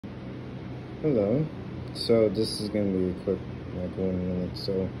Hello. So this is gonna be a quick, like 1 minute.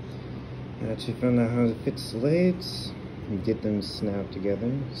 So I actually found out how to fix the legs and get them snapped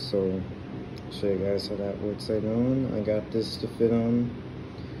together. So I'll show you guys how that works later on. I got this to fit on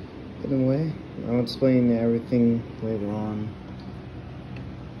in a way. I'll explain everything later on.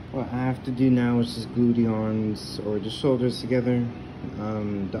 What I have to do now is just glue the arms or the shoulders together.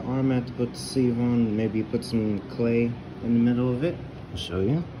 The arm I have to put the sleeve on, maybe put some clay in the middle of it. I'll show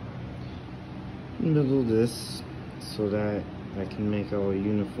you. In the middle of this so that I can make our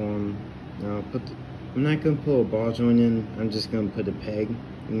uniform. Now I'm not gonna put a ball joint in, I'm just gonna put a peg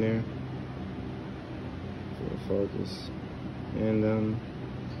in there for focus. And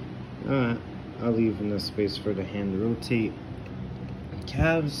I'll leave enough space for the hand to rotate.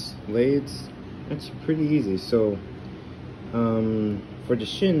 Calves, legs, that's pretty easy. So for the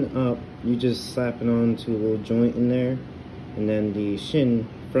shin up, you just slap it onto a little joint in there, and then the shin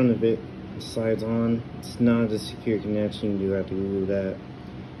front of it slides on. It's not a secure connection, you have to glue that.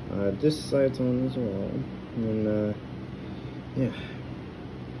 This slides on as well. And yeah,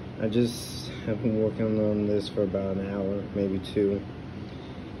 I just have been working on this for about an hour, maybe 2.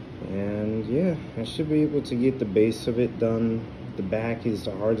 And yeah, I should be able to get the base of it done. The back is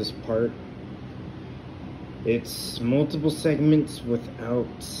the hardest part. It's multiple segments without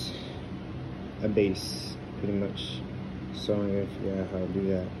a base, pretty much. So I'm gonna figure out how to do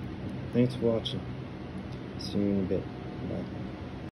that. Thanks for watching. See you in a bit. Bye.